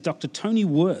Dr. Tony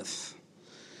Wirth,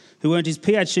 who earned his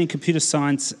PhD in computer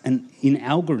science and in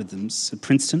algorithms at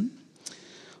Princeton,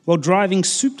 while driving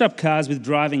souped-up cars with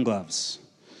driving gloves.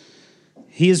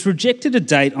 He has rejected a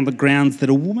date on the grounds that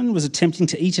a woman was attempting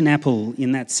to eat an apple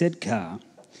in that said car.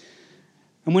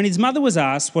 And when his mother was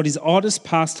asked what his oddest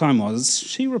pastime was,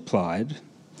 she replied,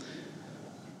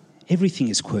 "Everything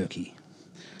is quirky."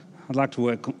 I'd like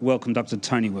to welcome Dr.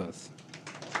 Tony Wirth.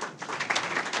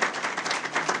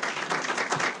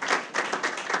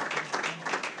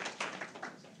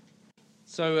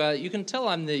 So you can tell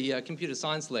I'm the computer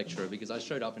science lecturer because I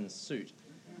showed up in a suit.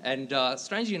 And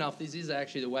strangely enough, this is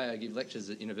actually the way I give lectures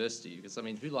at university because, I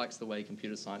mean, who likes the way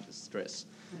computer scientists dress?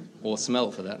 Or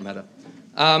smell, for that matter.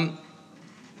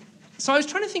 So I was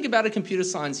trying to think about a computer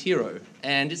science hero,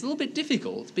 and it's a little bit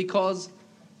difficult because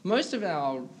most of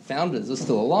our founders are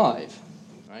still alive.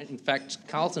 Right? In fact,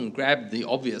 Carlton grabbed the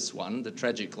obvious one, the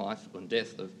tragic life and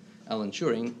death of Alan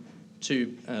Turing,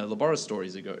 2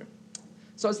 laboratories ago.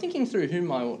 So I was thinking through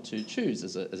whom I ought to choose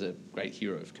as a great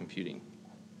hero of computing.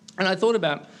 And I thought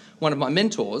about one of my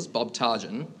mentors, Bob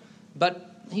Tarjan,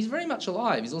 but he's very much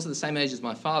alive. He's also the same age as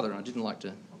my father, and I didn't like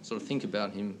to sort of think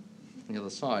about him on the other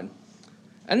side.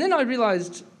 And then I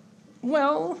realised,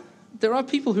 well, there are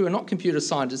people who are not computer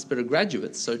scientists but are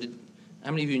graduates. So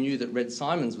how many of you knew that Red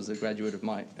Simons was a graduate of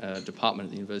my department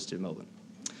at the University of Melbourne?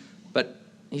 But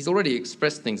he's already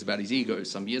expressed things about his ego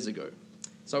some years ago,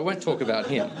 so I won't talk about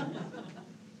him.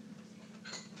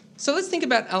 So let's think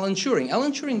about Alan Turing.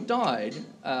 Alan Turing died,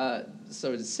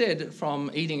 so it is said, from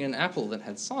eating an apple that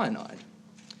had cyanide.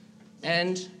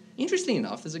 And interestingly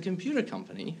enough, there's a computer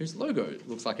company whose logo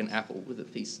looks like an apple with a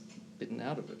piece bitten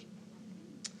out of it.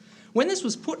 When this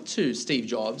was put to Steve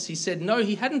Jobs, he said no,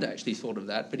 he hadn't actually thought of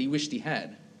that, but he wished he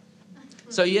had.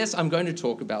 So yes, I'm going to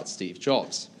talk about Steve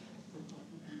Jobs.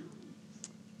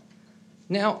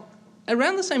 Now,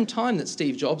 around the same time that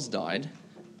Steve Jobs died,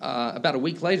 about a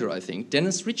week later, I think,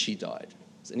 Dennis Ritchie died.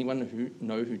 Does anyone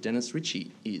know who Dennis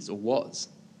Ritchie is or was?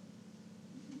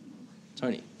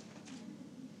 Tony?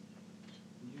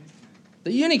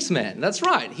 The Unix man, that's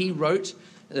right. He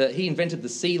invented the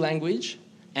C language,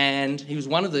 and he was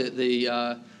one of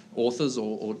the authors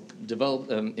or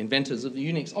inventors of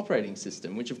the Unix operating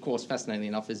system, which, of course, fascinatingly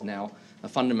enough, is now a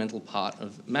fundamental part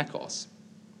of macOS.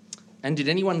 And did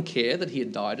anyone care that he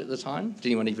had died at the time? Did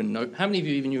anyone even know? How many of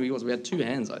you even knew who he was? We had 2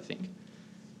 hands, I think.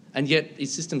 And yet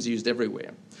his system's used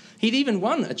everywhere. He'd even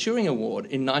won a Turing Award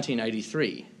in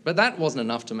 1983, but that wasn't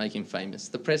enough to make him famous.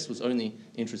 The press was only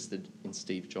interested in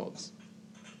Steve Jobs.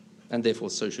 And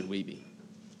therefore, so should we be.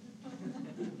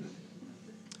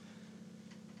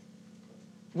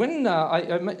 When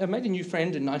I made a new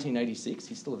friend in 1986,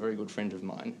 he's still a very good friend of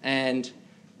mine, and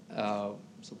so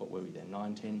what were we then,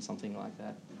 9, 10, something like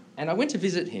that. And I went to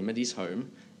visit him at his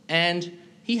home, and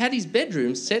he had his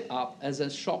bedroom set up as a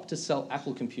shop to sell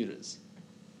Apple computers.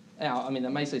 Now, I mean,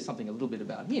 that may say something a little bit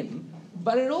about him,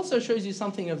 but it also shows you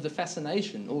something of the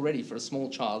fascination already for a small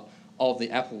child of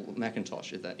the Apple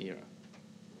Macintosh at that era.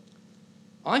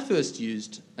 I first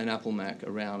used an Apple Mac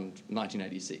around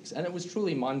 1986, and it was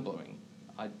truly mind-blowing.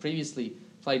 I'd previously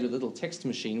played with a little text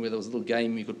machine where there was a little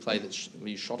game you could play where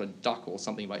you shot a duck or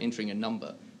something by entering a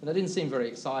number, and that didn't seem very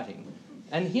exciting.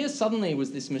 And here suddenly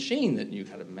was this machine that you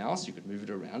had a mouse, you could move it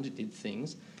around, it did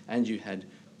things, and you had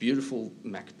beautiful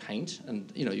Mac paint, and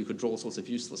you could draw all sorts of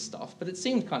useless stuff, but it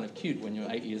seemed kind of cute when you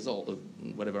were 8 years old, or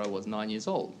whatever I was, 9 years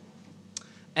old.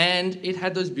 And it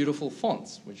had those beautiful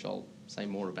fonts, which I'll say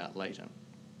more about later.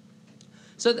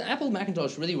 So the Apple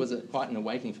Macintosh really was quite an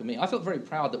awakening for me. I felt very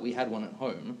proud that we had one at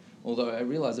home, although I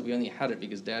realised that we only had it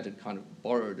because Dad had kind of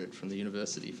borrowed it from the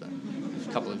university for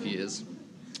a couple of years.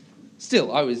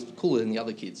 Still, I was cooler than the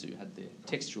other kids who had their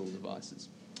textual devices.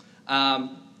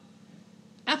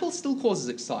 Apple still causes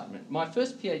excitement. My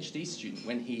first PhD student,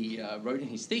 when he wrote in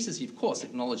his thesis, he of course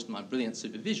acknowledged my brilliant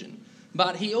supervision,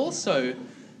 but he also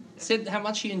said how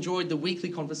much he enjoyed the weekly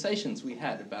conversations we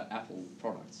had about Apple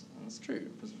products. And it's true,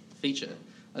 it was a feature.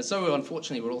 So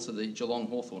unfortunately were also the Geelong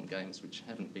Hawthorn games, which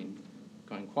haven't been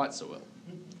going quite so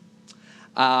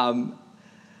well.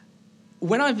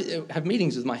 When I have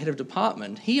meetings with my head of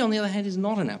department, he, on the other hand, is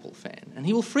not an Apple fan. And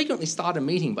he will frequently start a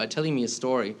meeting by telling me a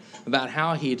story about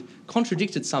how he'd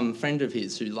contradicted some friend of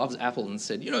his who loves Apple and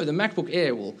said, the MacBook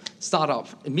Air will start up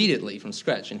immediately from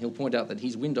scratch. And he'll point out that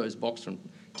his Windows box from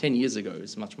 10 years ago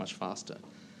is much, much faster.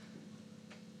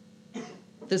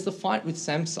 There's the fight with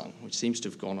Samsung, which seems to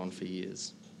have gone on for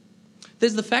years.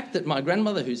 There's the fact that my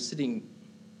grandmother, who's sitting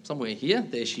somewhere here,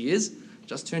 there she is,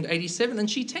 just turned 87, and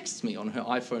she texts me on her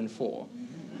iPhone 4.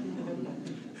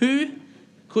 Who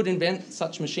could invent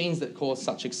such machines that cause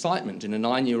such excitement in a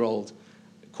 9-year-old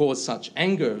cause such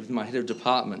anger with my head of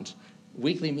department,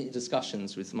 weekly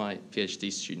discussions with my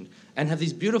PhD student, and have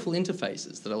these beautiful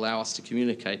interfaces that allow us to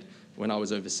communicate when I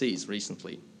was overseas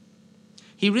recently.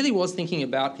 He really was thinking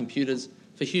about computers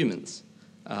for humans.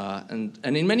 And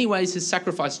in many ways, his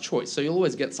sacrificed choice. So you'll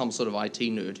always get some sort of IT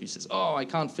nerd who says, oh, I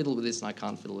can't fiddle with this and I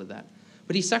can't fiddle with that.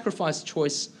 But he sacrificed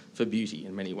choice for beauty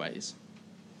in many ways.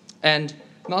 And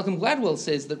Malcolm Gladwell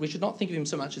says that we should not think of him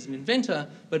so much as an inventor,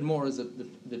 but more as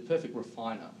the perfect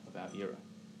refiner of our era.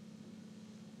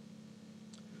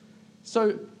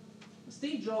 So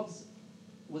Steve Jobs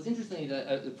was interestingly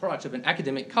the product of an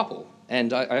academic couple,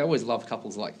 and I always love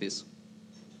couples like this.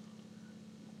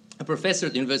 A professor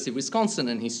at the University of Wisconsin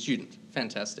and his student.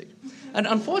 Fantastic. And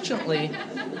unfortunately,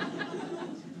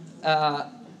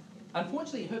 her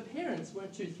parents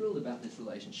weren't too thrilled about this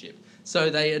relationship.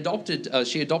 So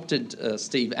she adopted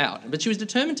Steve out. But she was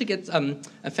determined to get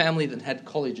a family that had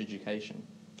college education.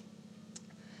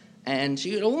 And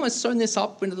she had almost sewn this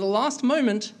up when at the last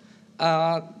moment,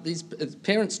 these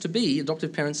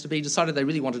adoptive parents-to-be, decided they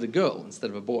really wanted a girl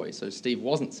instead of a boy, so Steve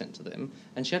wasn't sent to them,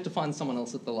 and she had to find someone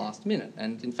else at the last minute.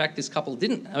 And in fact, this couple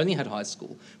only had high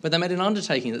school, but they made an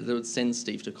undertaking that they would send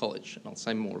Steve to college, and I'll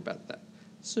say more about that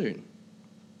soon.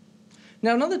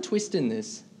 Now, another twist in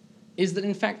this is that,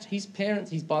 in fact, his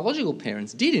biological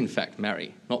parents did, in fact,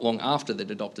 marry not long after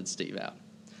they'd adopted Steve out,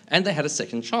 and they had a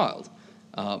second child.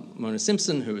 Mona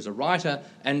Simpson, who was a writer,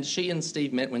 and she and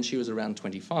Steve met when she was around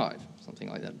 25, something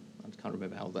like that. I can't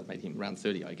remember how old that made him, around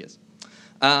 30, I guess.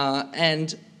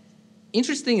 And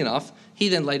interesting enough, he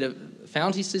then later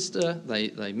found his sister,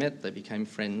 they met, they became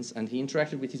friends, and he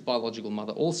interacted with his biological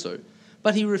mother also.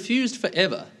 But he refused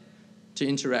forever to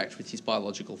interact with his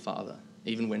biological father,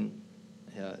 even when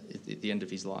at the end of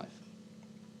his life.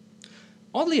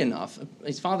 Oddly enough,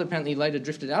 his father apparently later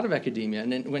drifted out of academia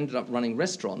and then ended up running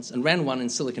restaurants and ran one in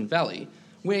Silicon Valley,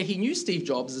 where he knew Steve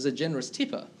Jobs as a generous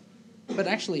tipper, but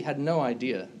actually had no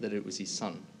idea that it was his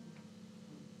son.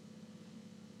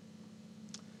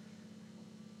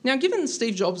 Now, given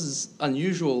Steve Jobs'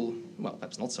 unusual, well,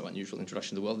 perhaps not so unusual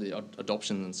introduction to the world, the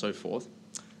adoption and so forth,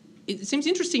 it seems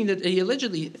interesting that he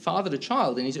allegedly fathered a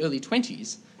child in his early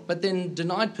 20s, but then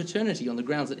denied paternity on the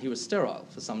grounds that he was sterile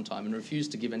for some time and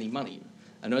refused to give any money.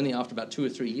 And only after about 2 or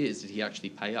 3 years did he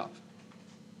actually pay up.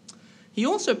 He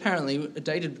also apparently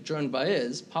dated Joan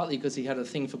Baez, partly because he had a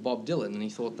thing for Bob Dylan and he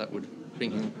thought that would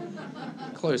bring him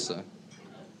closer.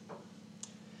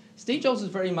 Steve Jobs was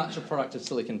very much a product of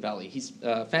Silicon Valley. His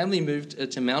family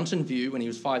moved to Mountain View when he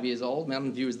was 5 years old.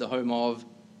 Mountain View is the home of...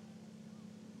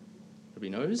 Nobody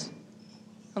knows?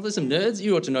 Oh, there's some nerds.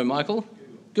 You ought to know, Michael.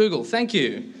 Google, thank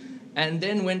you. And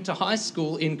then went to high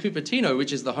school in Cupertino,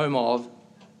 which is the home of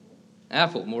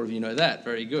Apple. More of you know that.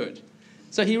 Very good.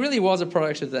 So he really was a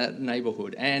product of that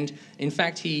neighbourhood. And in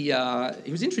fact, he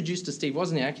was introduced to Steve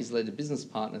Wozniak, his later business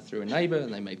partner, through a neighbour,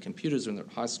 and they made computers when they were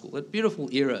at high school. That beautiful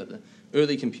era, the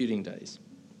early computing days.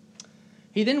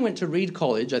 He then went to Reed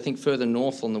College, I think further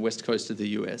north on the west coast of the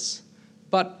US.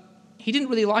 But he didn't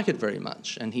really like it very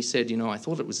much. And he said, I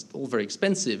thought it was all very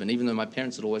expensive. And even though my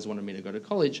parents had always wanted me to go to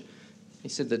college, he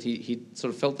said that he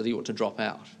sort of felt that he ought to drop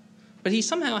out. But he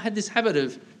somehow had this habit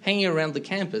of hanging around the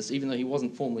campus, even though he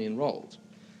wasn't formally enrolled.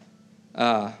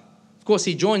 Of course,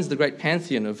 he joins the great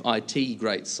pantheon of IT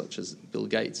greats, such as Bill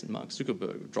Gates and Mark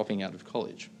Zuckerberg, dropping out of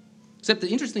college. Except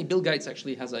that, interestingly, Bill Gates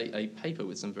actually has a paper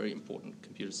with some very important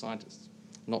computer scientists,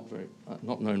 not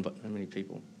known by many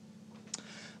people.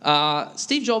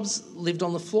 Steve Jobs lived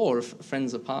on the floor of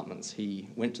friends' apartments. He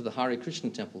went to the Hare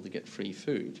Krishna temple to get free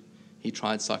food. He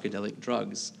tried psychedelic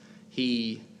drugs.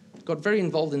 He got very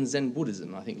involved in Zen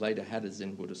Buddhism. I think later had a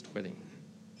Zen Buddhist wedding.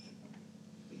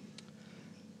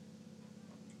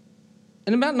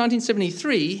 In about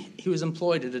 1973, he was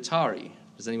employed at Atari.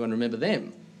 Does anyone remember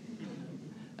them?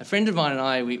 A friend of mine and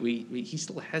I, he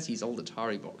still has his old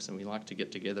Atari box, and we like to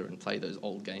get together and play those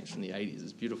old games from the 80s.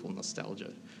 It's beautiful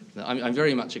nostalgia. I'm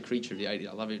very much a creature of the 80s.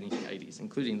 I love everything from the 80s,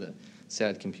 including the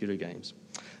sad computer games.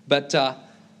 But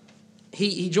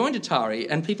he joined Atari,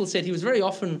 and people said he was very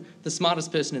often the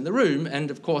smartest person in the room, and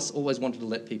of course always wanted to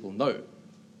let people know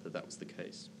that that was the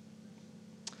case.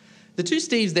 The two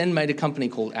Steves then made a company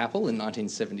called Apple in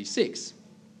 1976.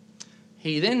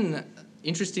 He then,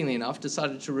 interestingly enough,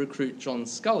 decided to recruit John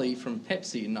Scully from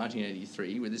Pepsi in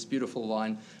 1983 with this beautiful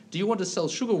line, "Do you want to sell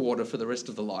sugar water for the rest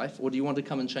of the life, or do you want to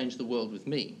come and change the world with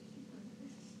me?"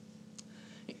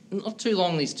 Not too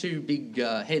long, these two big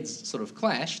heads sort of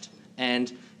clashed,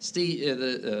 and Steve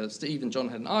and John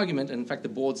had an argument, and in fact the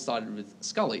board sided with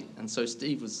Scully, and so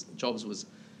Jobs was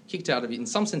kicked out of, in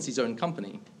some sense, his own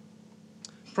company.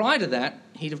 Prior to that,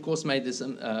 he'd of course made this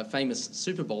famous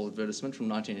Super Bowl advertisement from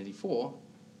 1984,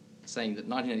 saying that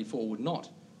 1984 would not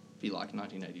be like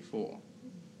 1984.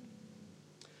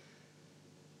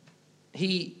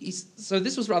 So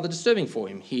this was rather disturbing for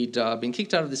him. He'd been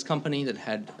kicked out of this company that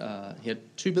he had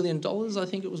 $2 billion, I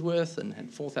think it was worth, and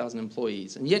had 4,000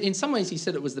 employees. And yet, in some ways, he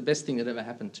said it was the best thing that ever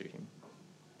happened to him.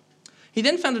 He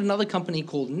then founded another company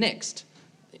called Next,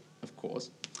 of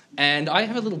course. And I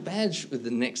have a little badge with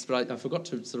the Next, but I forgot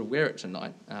to sort of wear it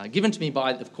tonight. Given to me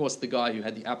by, of course, the guy who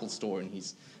had the Apple store in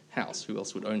his house. Who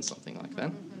else would own something like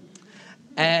that?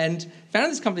 And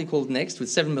founded this company called Next with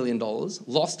 $7 million,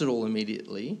 lost it all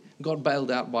immediately, got bailed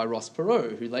out by Ross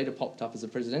Perot, who later popped up as a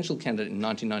presidential candidate in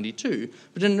 1992,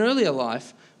 but in an earlier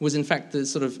life was in fact the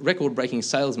sort of record-breaking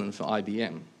salesman for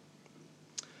IBM.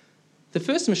 The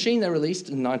first machine they released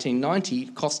in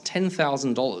 1990 cost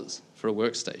 $10,000 for a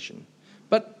workstation,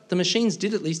 but the machines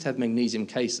did at least have magnesium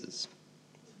cases.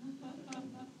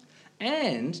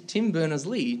 And Tim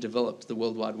Berners-Lee developed the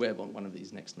World Wide Web on one of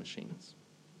these Next machines.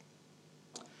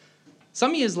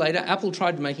 Some years later, Apple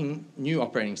tried making new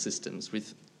operating systems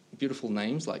with beautiful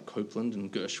names like Copeland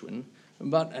and Gershwin.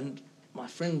 And my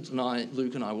friend and I,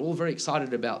 Luke and I, were all very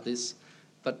excited about this.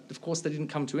 But of course, they didn't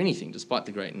come to anything despite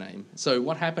the great name. So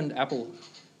what happened? Apple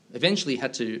eventually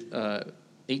had to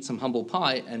eat some humble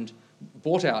pie and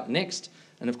bought out Next.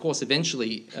 And of course,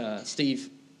 eventually, Steve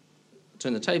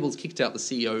turned the tables, kicked out the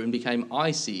CEO, and became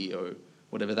iCEO,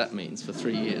 whatever that means, for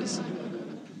 3 years.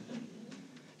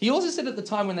 He also said at the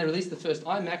time when they released the first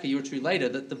iMac a year or two later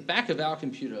that the back of our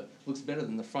computer looks better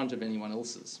than the front of anyone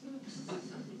else's.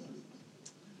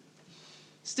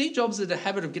 Steve Jobs had a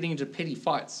habit of getting into petty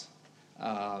fights. IT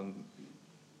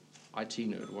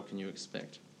nerd, what can you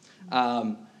expect?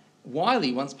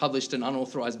 Wiley once published an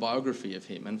unauthorized biography of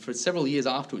him, and for several years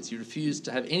afterwards he refused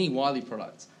to have any Wiley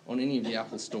products on any of the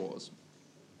Apple stores.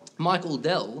 Michael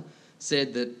Dell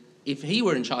said that if he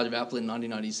were in charge of Apple in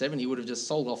 1997, he would have just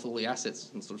sold off all the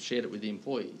assets and sort of shared it with the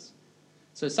employees.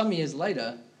 So some years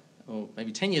later, or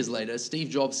maybe 10 years later, Steve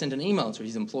Jobs sent an email to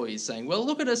his employees saying, well,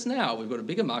 look at us now. We've got a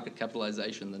bigger market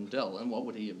capitalization than Dell. And what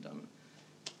would he have done?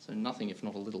 So nothing, if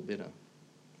not a little bitter.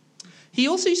 He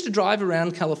also used to drive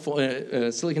around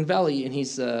Silicon Valley in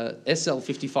his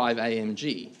SL55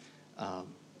 AMG.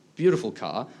 Beautiful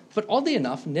car, but oddly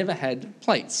enough, never had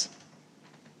plates.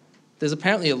 There's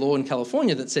apparently a law in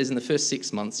California that says in the first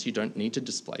 6 months you don't need to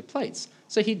display plates.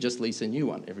 So he'd just lease a new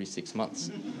one every 6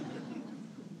 months.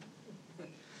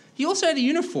 He also had a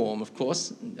uniform, of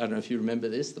course. I don't know if you remember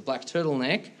this, the black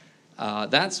turtleneck.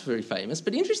 That's very famous.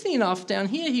 But interestingly enough, down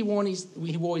here he wore his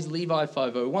Levi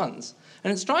 501s.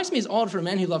 And it strikes me as odd for a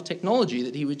man who loved technology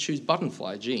that he would choose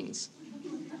buttonfly jeans.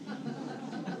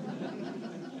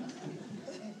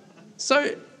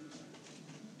 So,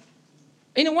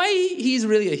 in a way, he's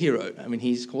really a hero. I mean,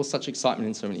 he's caused such excitement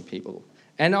in so many people.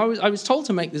 And I was told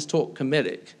to make this talk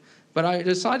comedic, but I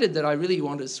decided that I really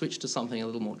wanted to switch to something a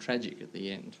little more tragic at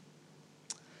the end.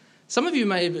 Some of you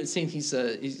may have seen he's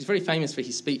very famous for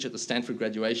his speech at the Stanford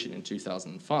graduation in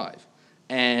 2005.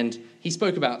 And he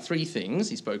spoke about three things.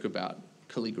 He spoke about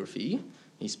calligraphy.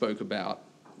 He spoke about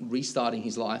restarting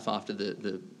his life after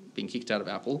the being kicked out of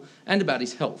Apple, and about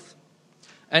his health.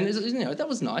 And that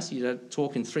was nice. He had a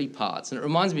talk in 3 parts. And it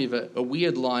reminds me of a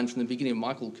weird line from the beginning of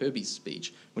Michael Kirby's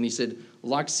speech when he said,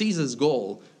 like Caesar's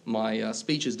Gaul, my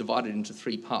speech is divided into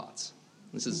 3 parts.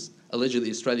 This is allegedly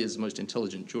Australia's most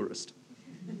intelligent jurist.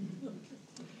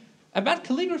 About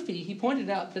calligraphy, he pointed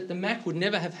out that the Mac would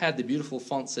never have had the beautiful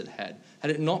fonts it had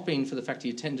it not been for the fact he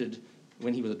attended,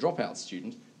 when he was a dropout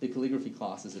student, the calligraphy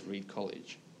classes at Reed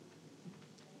College.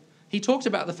 He talked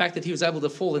about the fact that he was able to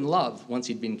fall in love once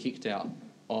he'd been kicked out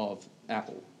of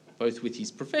Apple, both with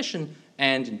his profession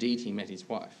and, indeed, he met his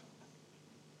wife.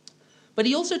 But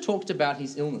he also talked about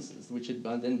his illnesses, which had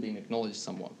then been acknowledged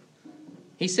somewhat.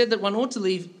 He said that one ought to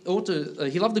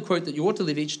he loved the quote that you ought to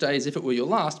live each day as if it were your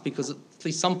last, because at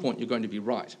least some point you're going to be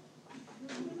right.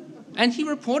 And he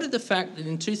reported the fact that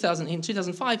in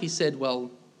 2005 he said,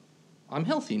 well, I'm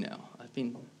healthy now. I've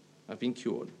been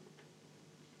cured.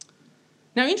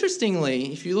 Now,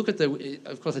 interestingly, if you look at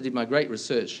of course I did my great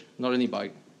research, not only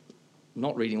by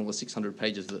not reading all the 600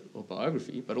 pages of the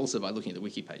biography, but also by looking at the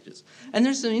wiki pages. And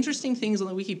there's some interesting things on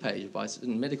the wiki page by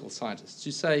medical scientists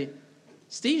who say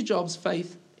Steve Jobs'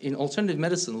 faith in alternative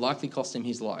medicine likely cost him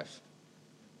his life.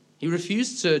 He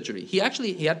refused surgery. He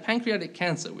had pancreatic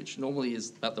cancer, which normally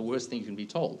is about the worst thing you can be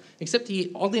told, except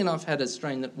he, oddly enough, had a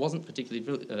strain that wasn't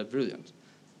particularly brilliant.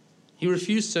 He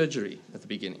refused surgery at the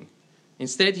beginning.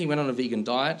 Instead, he went on a vegan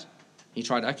diet, he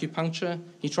tried acupuncture,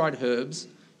 he tried herbs,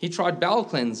 he tried bowel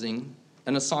cleansing,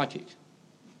 and a psychic.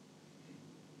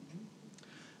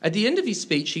 At the end of his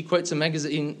speech, he quotes a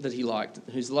magazine that he liked,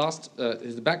 whose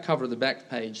the back cover of the back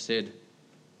page said,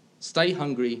 "Stay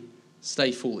hungry,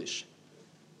 stay foolish."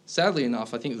 Sadly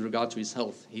enough, I think with regard to his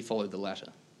health, he followed the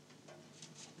latter.